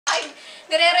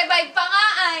Nire-revive pa nga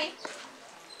ay.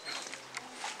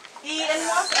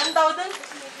 Ano tawag doon?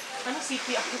 Ano?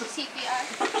 CPR? CPR.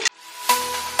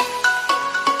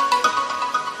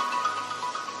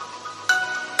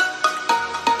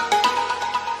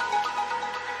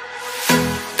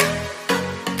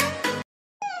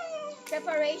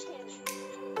 Preparation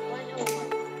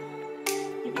 101.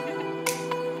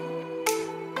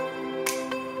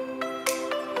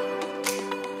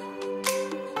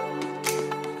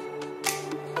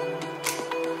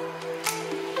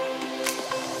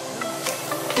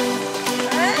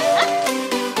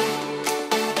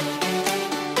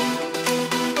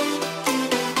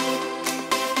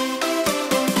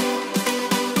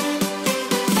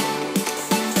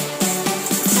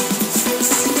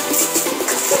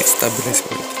 Stabilize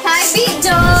ko. Hi,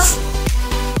 video!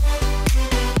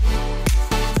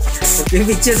 Yung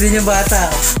picture din yung bata.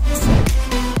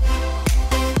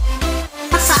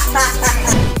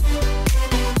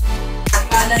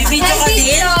 Bibidyo ka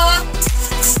din?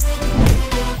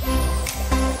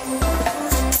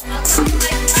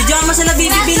 Video mo sila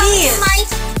bibibilin.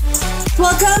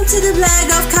 Welcome to the vlog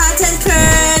of Content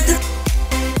Curd.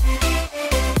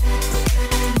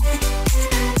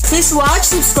 Please watch,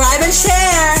 subscribe, and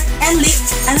share, and hit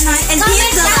the like,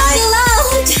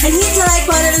 and hit the like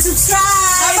button and subscribe.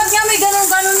 Dapat nga may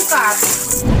ganun-ganun ka.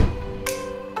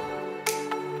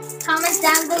 Comments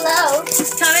down below.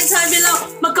 Comment down below.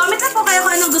 Mag-comment na po kayo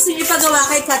kung anong gusto niyo ipagawa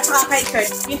kay Kat at kay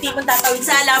Kurt. Yung tipong tatawid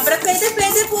sa alabra, pwede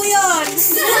po yun.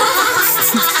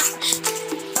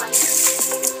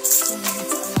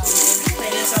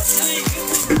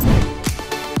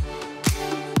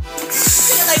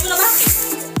 Pinatay mo naman eh.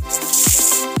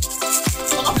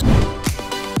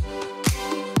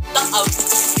 Out.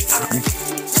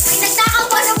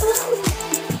 Nagtakaw pa na buko.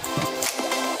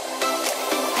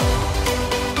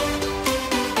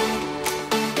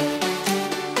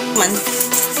 Man.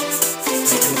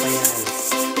 Ano ba yan?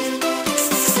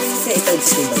 Kaya ito yung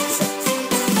stable ko.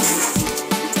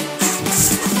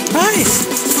 Hi!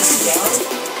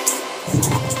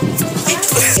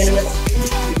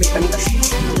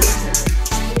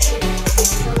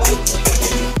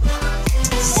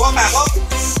 Buka pa ako?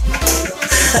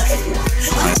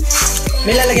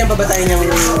 May lalagyan pa ba tayo niyang...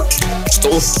 Gusto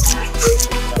ko.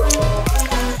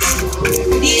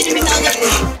 Hindi yun yung minagap eh.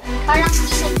 Parang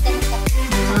t-shirt ka na.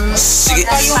 Sige.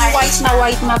 Yung white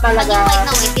na talaga. Pag yung white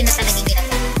na white, yun na talaga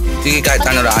ginagawa. Sige, kahit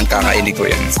ano lang, kakainin ko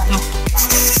yan.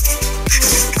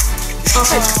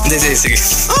 Okay. Hindi, sige.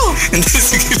 Oh! Hindi,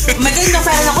 sige. Maganda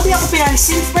pera ako, di ako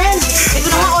pinansin, friend. Ito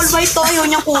na nga all white to, ayaw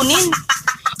niyang kunin.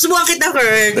 Subukan kita,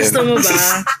 Kurt. Gusto mo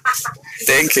ba?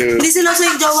 Thank you. Hindi siloso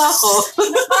yung jowa ko.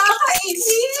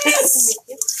 Nakakainis!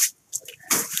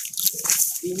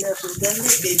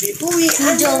 Baby, puwi.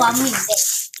 Yung jowa mo hindi.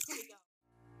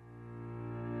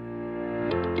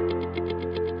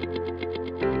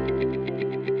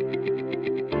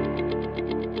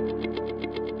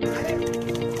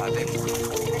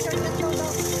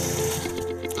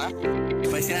 Ha?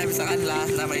 May sinabi sa kanila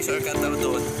na may shortcut daw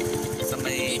doon. Sa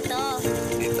may... Dito.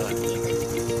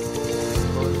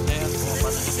 Ayan,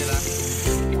 pumapasok sila.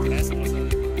 Kaya sumusunod.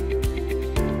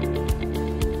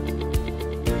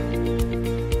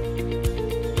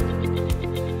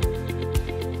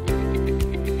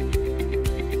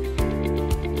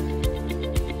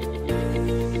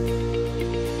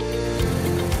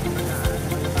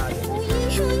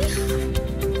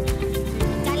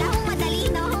 Kala mo madali,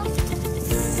 no?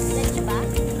 Madali ba?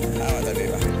 Madali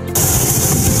ba?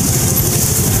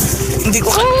 Hindi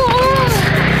ko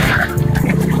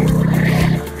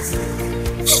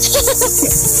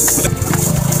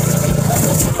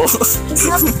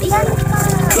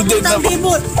Dead na ba?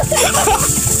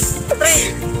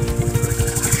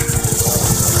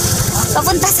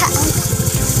 Papunta sa...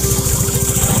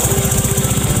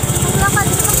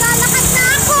 Maglalakad na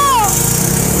ako!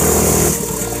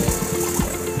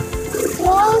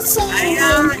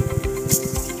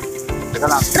 Teka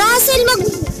lang. Russell,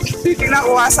 Tingnan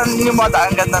ko asan yung mga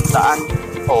daan, gandang daan.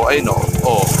 Oh, ayun oh.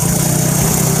 Oh.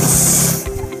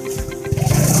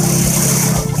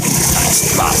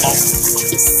 Bako.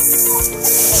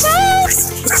 Shucks!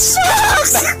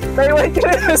 Shucks! Naiwan ka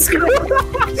na sa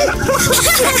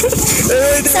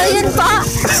So yun po,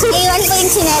 iwan ko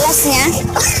yung tsinelas niya.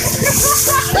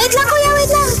 Wait lang kuya,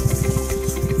 wait lang.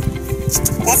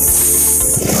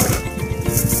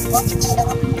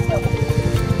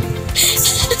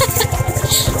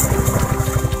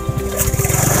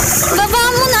 Baba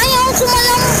mo na, ayaw ko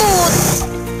malambot.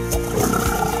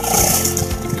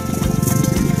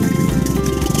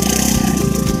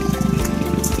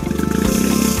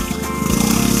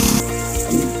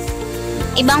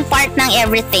 Ibang ibang part ng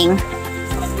everything.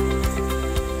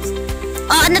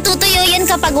 Oh, natutuyo yan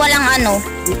kapag walang ano.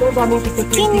 Dito, daming ticket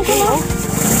 20K, oh.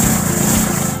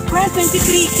 Well,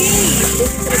 23K.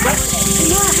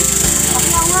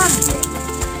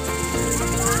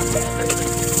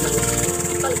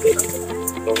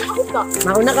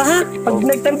 Mauna ka ha? Pag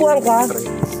nagtempuhan ka,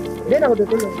 then ako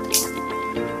tutulong.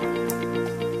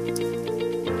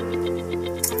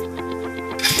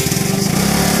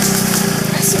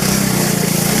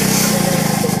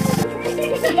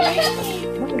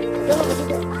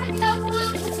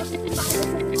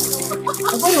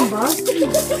 Ako yun ba?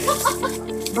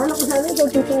 Bala ko sana ikaw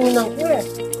tutungunan ko eh.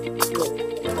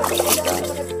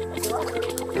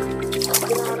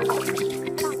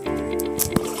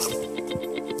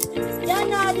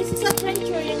 Yana, this is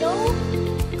adventure, you know?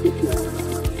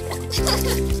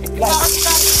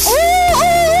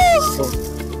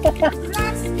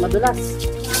 Madulas.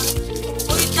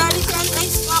 Uy, dali siya ang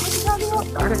ice. Bakit dali mo?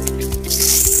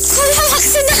 Wala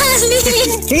magsinali.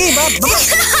 Sige, baba!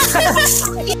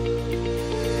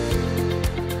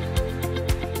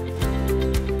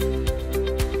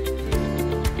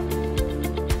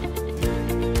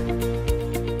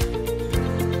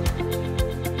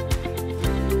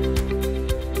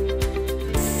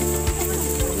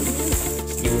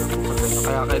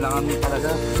 Kaya kailangan mo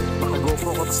talaga maka-GoPro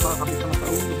ko tapos nakakabit ka na sa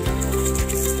ulo.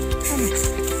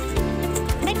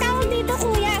 May tawag dito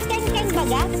kuya, keng-keng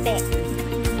baga, te.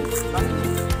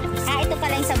 Ah, ito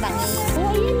pala yung sa bangi.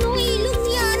 Oh, ayun no, ilog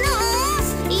yan ah.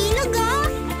 Ilog ah.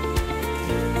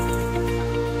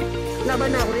 Laban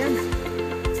na ako yan.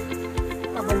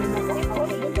 Laban na ako.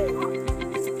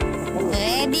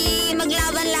 Eh, di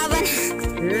maglaban-laban.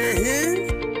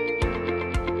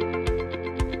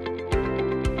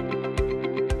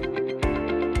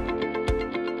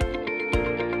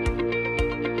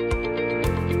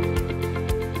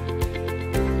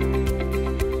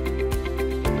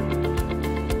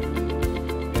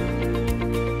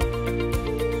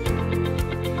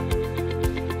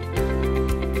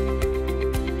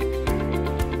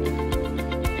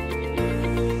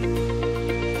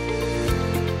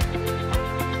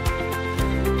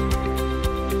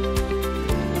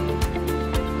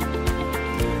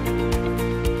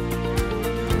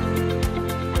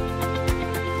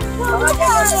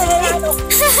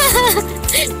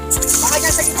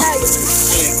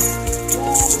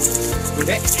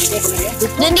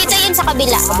 Doon dito yun sa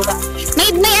kabila.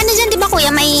 May ano dyan, di ba kuya?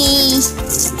 May...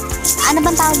 Ano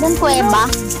bang tawag doon? Kuweba?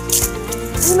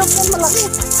 Ilog yan malaki.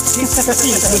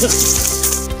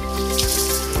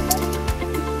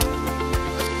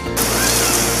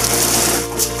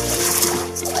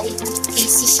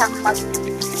 Easy siyang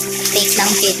mag-take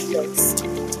ng videos.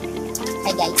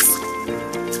 Hi guys.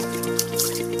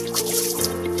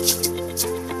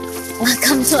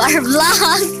 Welcome to our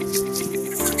vlog.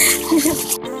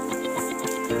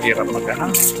 Hirap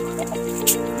mag-ano.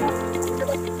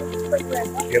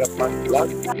 Hirap mag-vlog.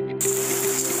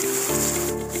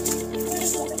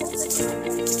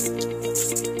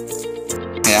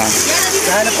 Ayan.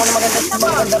 Nahanap ko na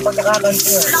maganda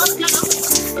pagkakakanto.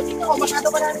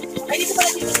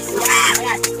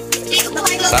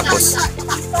 Tapos.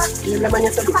 Yung laman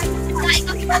niya sa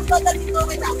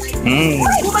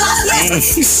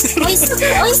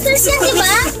Oysters yan, di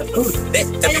ba?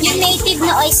 Yung native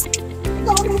na oyster.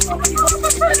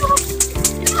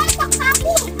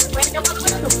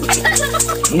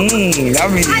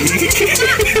 Yummy.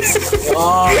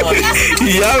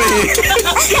 Yummy.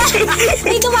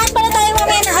 May dumaan pala tayo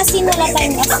mamaya ng asin. Wala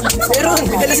tayong asin. meron,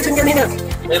 nagdalisitin kanina.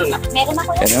 Meron na. Meron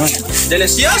ako. Ano?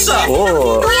 Delicioso!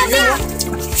 Oh. Kuya Bin!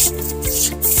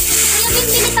 Kuya Bin,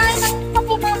 bili tayo ng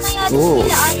kape mamaya. Oo.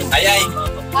 Ay, ay.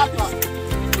 Apo.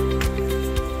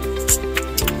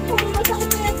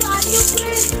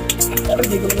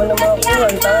 Hindi ko naman makuha.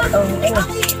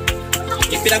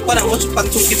 Yung pinagparang mo,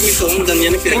 pagsungkit mo ito,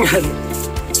 ganyan yung pinag...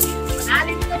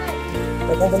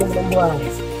 Nagkagaling mo ng buwan.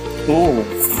 Oh.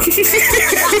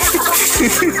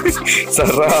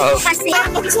 Sarap. Kasi,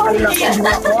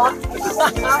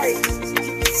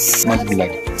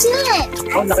 Mag-vlog. shit!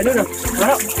 Oh, laki nun ah.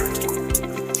 Sarap.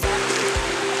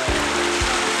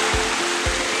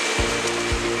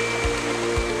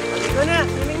 Ito na,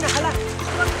 swimming na, hala.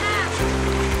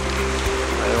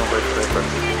 Ayaw mo ba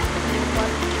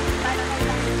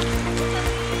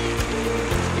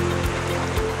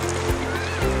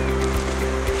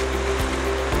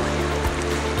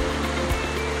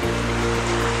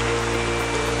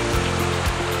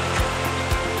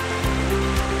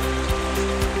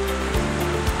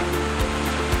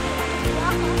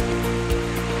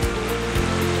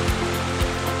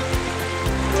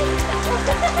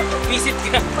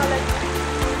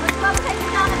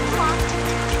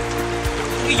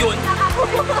iyon.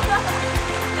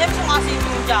 Gusto kasi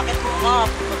yung jacket mo nga.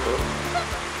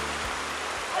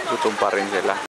 Gutom pa rin sila.